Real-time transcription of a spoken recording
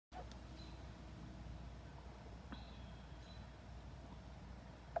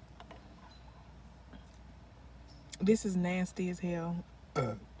This is nasty as hell.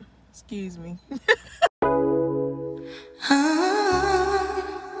 Excuse me.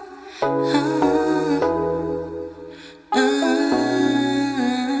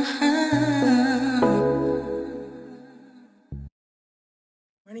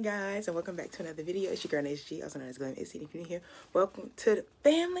 Morning guys, and welcome back to another video. It's your girl Nasia, also known as glamis.tee. If you're new here, welcome to the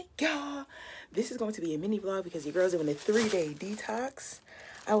family, y'all. This is going to be a mini vlog because your girl's doing a 3-day detox.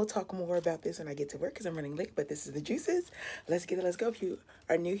 I will talk more about this when I get to work because I'm running late, but this is the juices. Let's get it, let's go. If you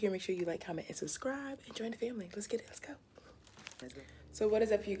are new here, make sure you like, comment, and subscribe, and join the family. Let's get it, let's go. So what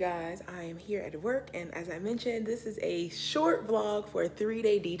is up, you guys? I am here at work, and as I mentioned, this is a short vlog for a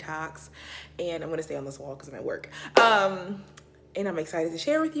 3-day detox, and I'm gonna stay on this wall because I'm at work. And I'm excited to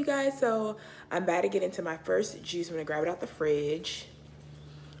share with you guys. So I'm about to get into my first juice. I'm gonna grab it out the fridge.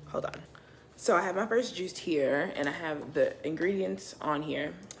 Hold on. So I have my first juice here, and I have the ingredients on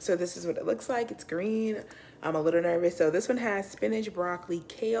here. So this is what it looks like. It's green. I'm a little nervous. So this one has spinach, broccoli,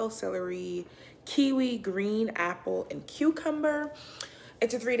 kale, celery, kiwi, green apple, and cucumber.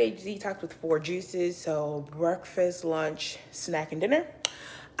 It's a 3-day detox with 4 juices. So breakfast, lunch, snack, and dinner.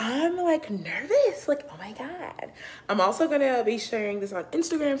 I'm like nervous, like, oh my God. I'm also gonna be sharing this on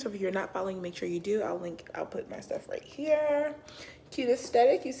Instagram, so if you're not following, make sure you do. I'll put my stuff right here. Cute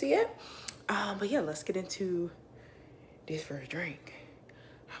aesthetic, you see it? But yeah, let's get into this first drink.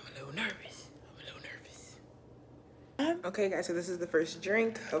 I'm a little nervous. Okay guys, so this is the first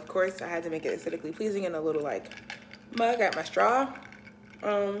drink. Of course, I had to make it aesthetically pleasing in a little like mug. I got my straw.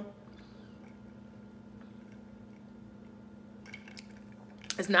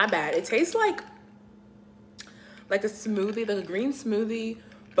 It's not bad. It tastes like a smoothie, like a green smoothie,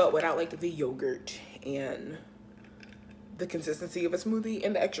 but without like the yogurt and the consistency of a smoothie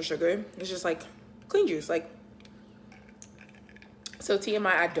and the extra sugar. It's just like clean juice. Like, so TMI,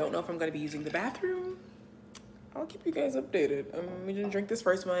 I don't know if I'm gonna be using the bathroom. I'll keep you guys updated. I'm gonna drink this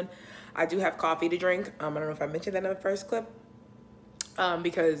first one. I do have coffee to drink. I don't know if I mentioned that in the first clip,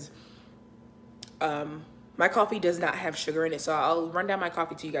 because my coffee does not have sugar in it, so I'll run down my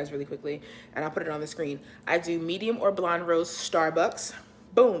coffee to you guys really quickly, and I'll put it on the screen. I do medium or blonde roast Starbucks.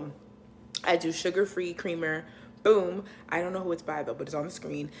 Boom. I do sugar-free creamer. Boom. I don't know who it's by though, but it's on the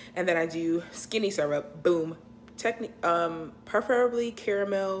screen. And then I do skinny syrup. Boom. Preferably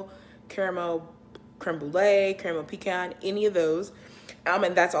caramel creme brulee, caramel pecan, any of those.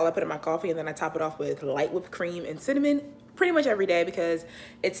 And that's all I put in my coffee, and then I top it off with light whipped cream and cinnamon pretty much every day because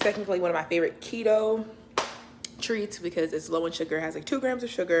it's technically one of my favorite keto treats because it's low in sugar, has like 2 grams of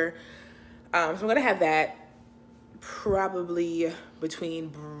sugar. So I'm gonna have that probably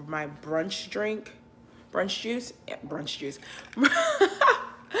between my breakfast juice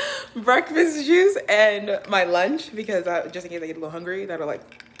and my lunch, because just in case I get a little hungry, that'll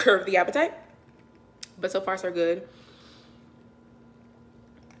like curb the appetite. But so far so good.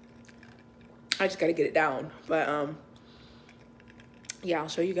 I just gotta get it down. But yeah, I'll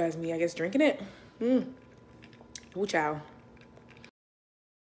show you guys me, I guess, drinking it. Woo chow.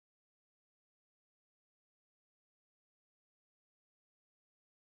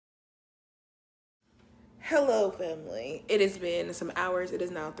 Hello family. It has been some hours. It is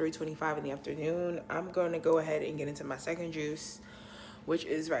now 3:25 in the afternoon. I'm going to go ahead and get into my second juice, which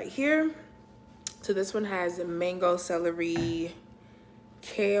is right here. So this one has mango, celery,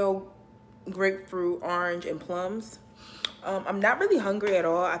 kale, grapefruit, orange, and plums. I'm not really hungry at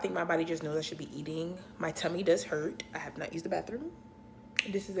all. I think my body just knows I should be eating. My tummy does hurt. I have not used the bathroom.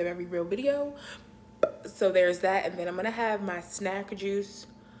 This is a very real video. So there's that. And then I'm gonna have my snack juice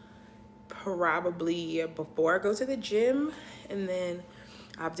probably before I go to the gym. And then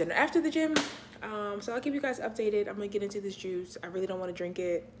I'll have dinner after the gym. So I'll keep you guys updated. I'm gonna get into this juice. I really don't want to drink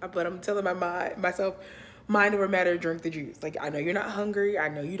it, but I'm telling myself, mind over matter, drink the juice. Like, I know you're not hungry. I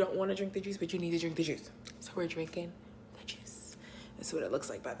know you don't want to drink the juice, but you need to drink the juice. So we're drinking the juice. That's what it looks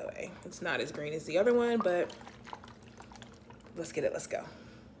like, by the way. It's not as green as the other one, but let's get it. Let's go.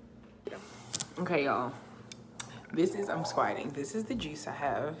 Okay, y'all. I'm squatting. This is the juice I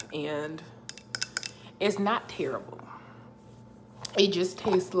have, and it's not terrible. It just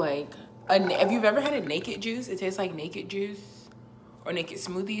tastes like if you've ever had a naked juice, it tastes like naked juice or naked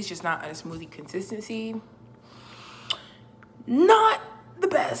smoothie. It's just not a smoothie consistency. Not the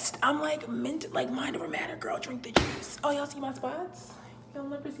best. I'm like mind over matter, girl. Drink the juice. Oh, y'all see my spots? You'll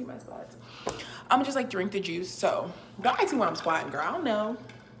never see my spots. I'm just like, drink the juice. So don't ask me why I'm squatting, girl. I don't know.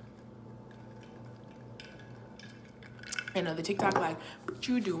 I know the TikTok like, but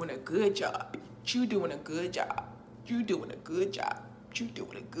you doing a good job. You doing a good job. You doing a good job. You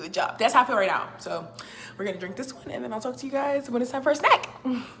doing a good job. That's how I feel right now. So we're gonna drink this one, and then I'll talk to you guys when it's time for a snack.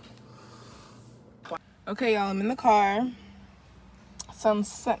 Okay, y'all, I'm in the car. Sun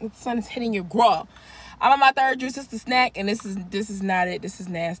is hitting your graw. I'm on my third juice. This is the snack, and this is not it. This is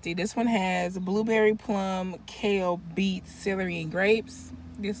nasty. This one has blueberry, plum, kale, beets, celery, and grapes.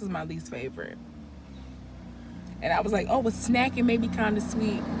 This is my least favorite. And I was like, oh, a snack, it may be kind of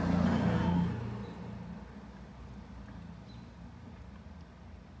sweet.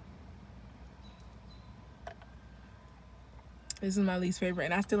 This is my least favorite,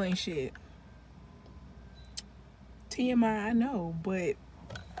 and I still ain't shit. TMI, I know, but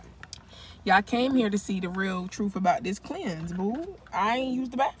y'all came here to see the real truth about this cleanse, boo. I ain't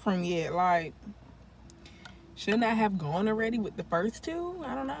used the bathroom yet. Like, shouldn't I have gone already with the first two?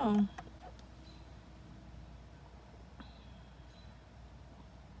 I don't know.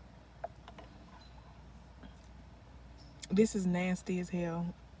 This is nasty as hell.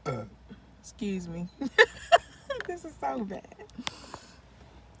 Excuse me. This is so bad.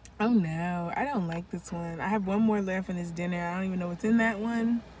 Oh no, I don't like this one. I have one more left in this dinner. I don't even know what's in that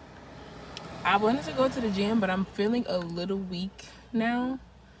one. I wanted to go to the gym, but I'm feeling a little weak now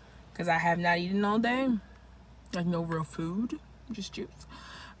because I have not eaten all day. Like no real food, just juice.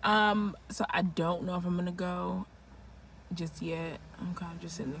 So I don't know if I'm gonna go just yet. I'm kind of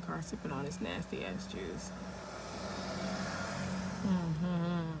just sitting in the car sipping on this nasty ass juice.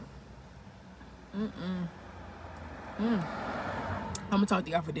 I'm gonna talk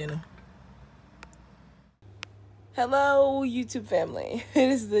to y'all for dinner. Hello, YouTube family. It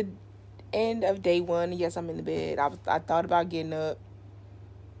is the end of day one. Yes, I'm in the bed. I thought about getting up,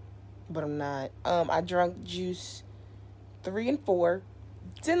 but I'm not. I drank juice 3 and 4.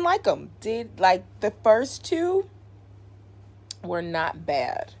 Didn't like them. Did like the first two were not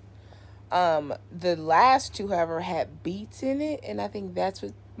bad. The last two, however, had beets in it, and I think that's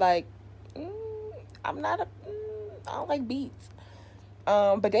what like. I don't like beets.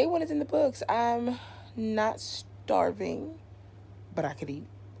 But day one is in the books. I'm not starving, but I could eat.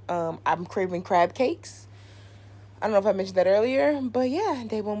 I'm craving crab cakes. I don't know if I mentioned that earlier, but yeah,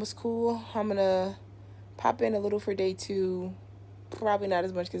 day one was cool. I'm gonna pop in a little for day two. Probably not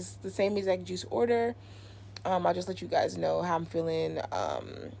as much because it's the same exact juice order. I'll just let you guys know how I'm feeling.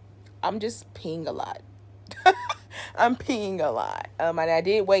 I'm just peeing a lot. I'm peeing a lot. And I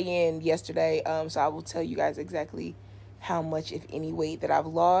did weigh in yesterday, so I will tell you guys exactly how much, if any, weight that I've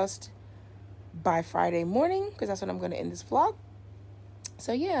lost by Friday morning, because that's when I'm going to end this vlog.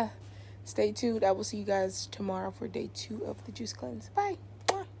 So yeah, stay tuned. I will see you guys tomorrow for day 2 of the juice cleanse. Bye.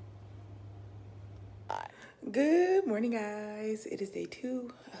 Good morning, guys. It is day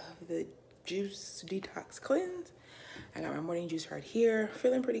 2 of the juice detox cleanse. I got my morning juice right here.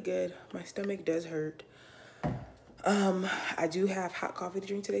 Feeling pretty good. My stomach does hurt. I do have hot coffee to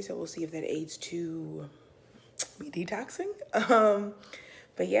drink today, so we'll see if that aids to me detoxing.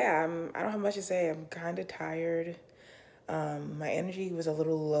 But yeah, I don't have much to say. I'm kind of tired. My energy was a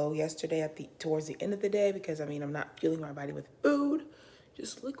little low yesterday towards the end of the day because, I mean, I'm not fueling my body with food,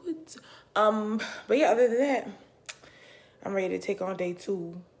 just liquids. But yeah, other than that, I'm ready to take on day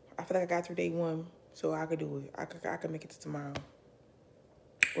 2. I feel like I got through day 1, so I could do it. I could make it to tomorrow.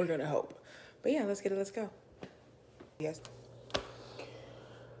 We're gonna hope. But yeah, let's get it. Let's go. Yes.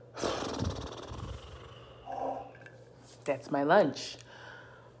 That's my lunch.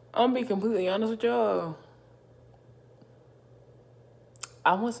 I'm gonna be completely honest with y'all.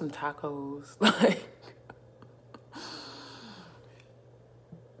 I want some tacos. Like,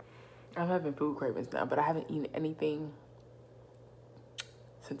 I'm having food cravings now, but I haven't eaten anything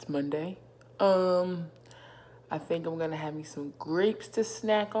since Monday. I think I'm gonna have me some grapes to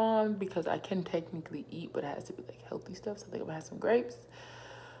snack on because I can technically eat, but it has to be like healthy stuff. So I think I'm gonna have some grapes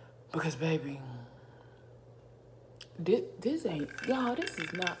because, baby, this ain't, y'all, this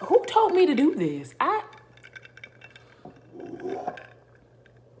is not, who told me to do this?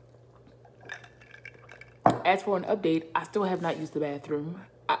 As for an update, I still have not used the bathroom.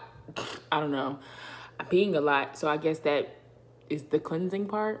 I don't know. I'm peeing a lot, so I guess that is the cleansing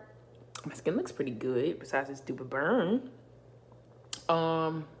part. My skin looks pretty good besides this stupid burn.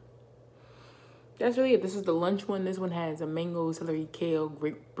 That's really it. This is the lunch one. This one has a mango, celery, kale,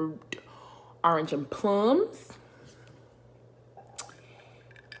 grapefruit, orange, and plums.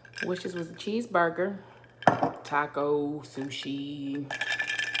 Wishes was a cheeseburger, taco, sushi,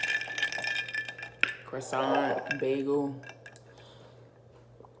 croissant, bagel,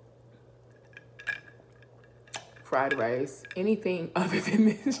 fried rice, anything other than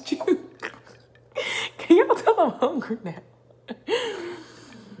this juice. Can y'all tell I'm hungry now?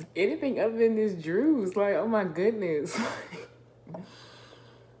 Anything other than this juice, like, oh my goodness.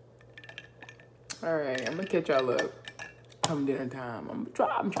 All right, I'm gonna catch y'all up come dinner time.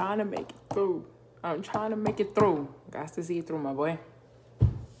 I'm trying to make it through. I'm trying to make it through. Got to see it through, my boy.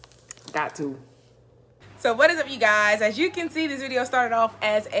 Got to. So what is up, you guys? As you can see, this video started off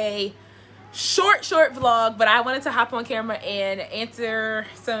as a short vlog, but I wanted to hop on camera and answer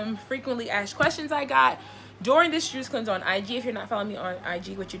some frequently asked questions I got during this juice cleanse on IG. If you're not following me on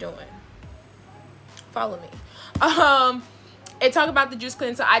IG, what you doing? Follow me. And talk about the juice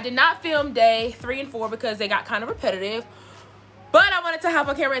cleanse. So I did not film day 3 and 4 because they got kind of repetitive, but I wanted to hop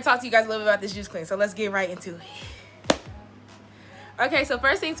on camera and talk to you guys a little bit about this juice cleanse. So let's get right into it. Okay, so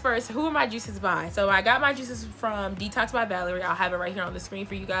first things first, who are my juices by? So I got my juices from Detox by Valerie. I'll have it right here on the screen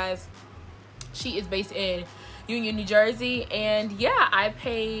for you guys. She is based in Union, New Jersey. And yeah, I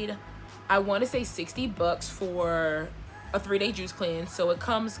paid, I want to say $60 for a 3-day juice cleanse. So it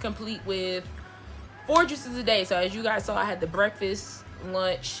comes complete with 4 juices a day. So as you guys saw, I had the breakfast,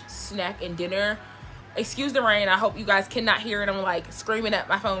 lunch, snack, and dinner. Excuse the rain. I hope you guys cannot hear it. I'm like screaming at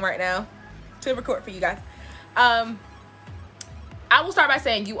my phone right now to record for you guys. I will start by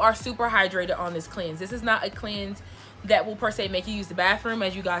saying you are super hydrated on this cleanse. This is not a cleanse that will per se make you use the bathroom,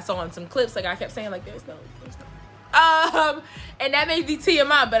 as you guys saw in some clips. Like I kept saying, like there's no. And that may be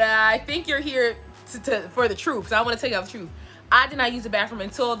TMI, but I think you're here for the truth. So I want to tell you the truth. I did not use the bathroom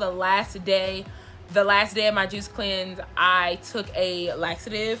until the last day. The last day of my juice cleanse, I took a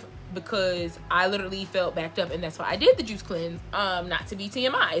laxative because I literally felt backed up, and that's why I did the juice cleanse. Not to be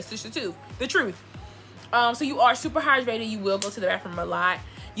TMI, it's just the truth. So you are super hydrated. You will go to the bathroom a lot.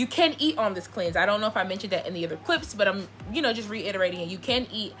 You can eat on this cleanse. I don't know if I mentioned that in the other clips, but I'm, just reiterating it. You can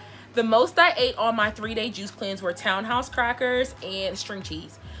eat. The most I ate on my 3-day juice cleanse were Townhouse crackers and string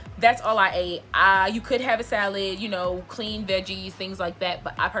cheese. That's all I ate. You could have a salad, clean veggies, things like that,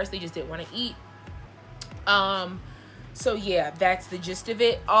 but I personally just didn't want to eat. So yeah, that's the gist of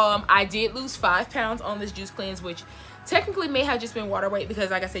it. I did lose 5 pounds on this juice cleanse, which technically may have just been water weight because,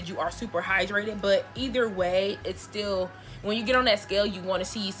 like I said, you are super hydrated. But either way, it's still, when you get on that scale, you want to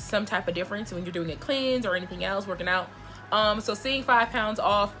see some type of difference when you're doing a cleanse or anything else, working out. So seeing 5 pounds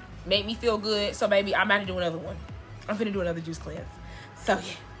off made me feel good. So baby, I'm about to do another one. I'm gonna do another juice cleanse. So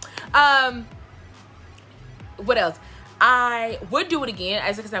yeah. What else? I would do it again,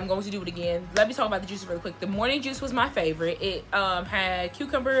 as I'm going to do it again. Let me talk about the juices really quick. The morning juice was my favorite. It had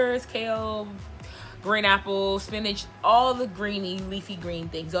cucumbers, kale, green apple, spinach, all the greeny, leafy green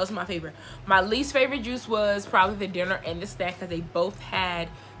things. Those are my favorite. My least favorite juice was probably the dinner and the snack because they both had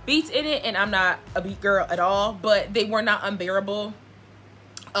beets in it, and I'm not a beet girl at all, but they were not unbearable.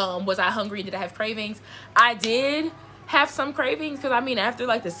 Was I hungry? Did I have cravings? I did have some cravings because, after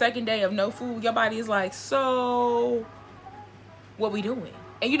like the second day of no food, your body is like, so what we doing?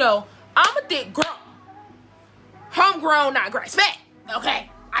 And I'm a thick girl, homegrown, not grass fed. Okay,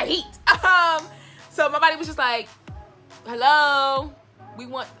 I eat. So my body was just like, hello, we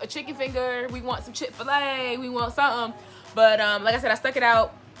want a chicken finger, we want some Chick-fil-A, we want something. But like I said, I stuck it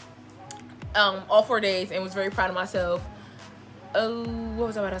out all 4 days and was very proud of myself. Oh, what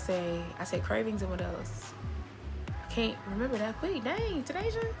was I about to say? I said cravings, and what else? I can't remember that quick. Dang,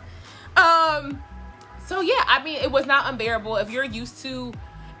 Tanasia. So yeah, it was not unbearable. If you're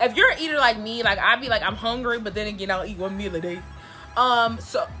if you're an eater like me, like I'd be like, I'm hungry, but then again, I'll eat 1 meal a day.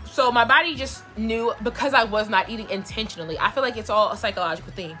 So my body just knew, because I was not eating intentionally. I feel like it's all a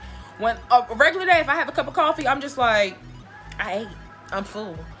psychological thing. When a regular day, if I have a cup of coffee, I'm just like, I ate, I'm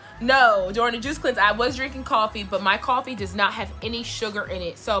full. No, during the juice cleanse, I was drinking coffee, but my coffee does not have any sugar in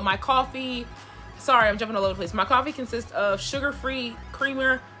it. So my coffee, sorry, I'm jumping all over the place. My coffee consists of sugar-free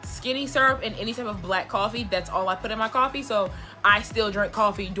creamer, skinny syrup, and any type of black coffee. That's all I put in my coffee. So I still drink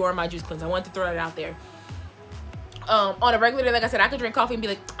coffee during my juice cleanse. I wanted to throw that out there. On a regular day, like I said, I could drink coffee and be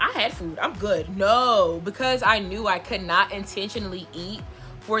like, I had food, I'm good. No, because I knew I could not intentionally eat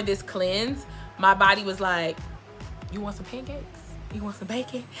for this cleanse, my body was like, you want some pancakes? You want some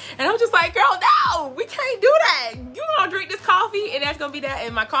bacon? And I'm just like, girl, no, we can't do that. You gonna drink this coffee and that's gonna be that.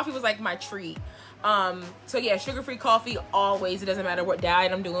 And my coffee was like my treat. So yeah, sugar-free coffee always. It doesn't matter what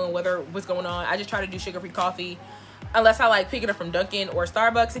diet I'm doing, what's going on. I just try to do sugar-free coffee unless I like pick it up from Dunkin' or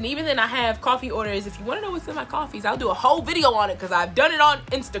Starbucks. And even then, I have coffee orders. If you want to know what's in my coffees, I'll do a whole video on it because I've done it on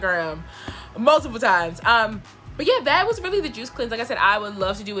Instagram multiple times. But yeah, that was really the juice cleanse. Like I said, I would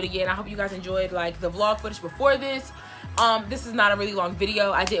love to do it again. I hope you guys enjoyed like the vlog footage before this. This is not a really long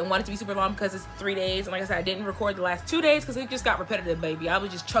video. I didn't want it to be super long because it's 3 days. And like I said, I didn't record the last 2 days because it just got repetitive, baby. I was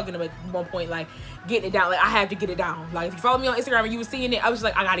just chugging them at one point, like getting it down. Like I had to get it down. Like if you follow me on Instagram and you were seeing it, I was just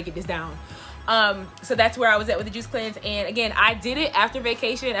like, I gotta get this down. So that's where I was at with the juice cleanse. And again, I did it after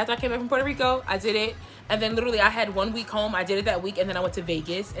vacation. After I came back from Puerto Rico, I did it. And then literally I had 1 week home. I did it that week. And then I went to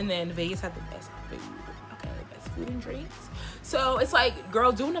Vegas. And then Vegas had the best food. Okay, the best food and drinks. So it's like,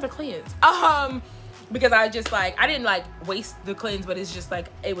 girl, do another cleanse. Because I just like, I didn't like waste the cleanse, but it's just like,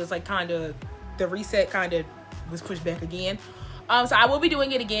 it was like kind of, the reset kind of was pushed back again. So I will be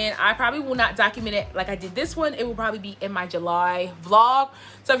doing it again. I probably will not document it like I did this one. It will probably be in my July vlog.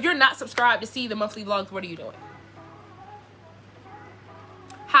 So if you're not subscribed to see the monthly vlogs, what are you doing?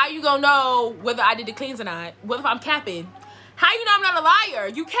 How you gonna know whether I did the cleanse or not? What if I'm capping? How you know I'm not a liar?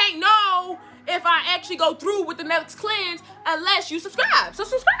 You can't know if I actually go through with the next cleanse unless you subscribe. So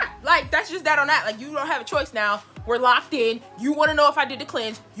subscribe. Like, that's just that on that. Like, you don't have a choice now. We're locked in. You want to know if I did the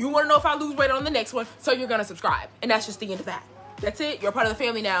cleanse. You want to know if I lose weight on the next one. So you're gonna subscribe. And that's just the end of that. That's it. You're a part of the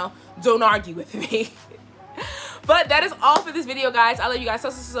family now. Don't argue with me. But that is all for this video, guys. I love you guys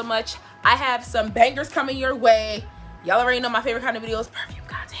so much. I have some bangers coming your way. Y'all already know my favorite kind of videos, perfume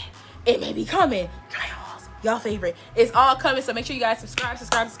content. It may be coming. Try hauls, y'all favorite. It's all coming, so make sure you guys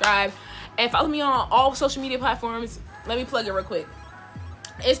subscribe, and follow me on all social media platforms. Let me plug it real quick.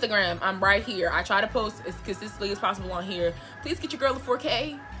 Instagram, I'm right here. I try to post as consistently as possible on here. Please get your girl to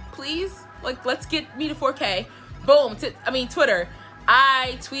 4K, please. Like, let's get me to 4K. Boom. Twitter.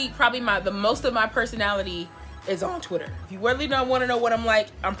 I tweet probably the most of my personality is on Twitter. If you really don't want to know what I'm like,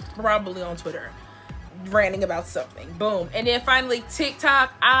 I'm probably on Twitter, ranting about something. Boom. And then finally,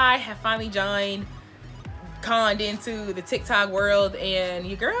 TikTok. I have finally conned into the TikTok world, and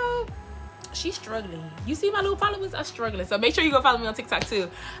your girl, she's struggling. You see my little followers are struggling. So make sure you go follow me on TikTok too.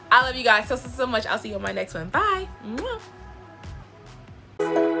 I love you guys so much. I'll see you on my next one. Bye. Mwah.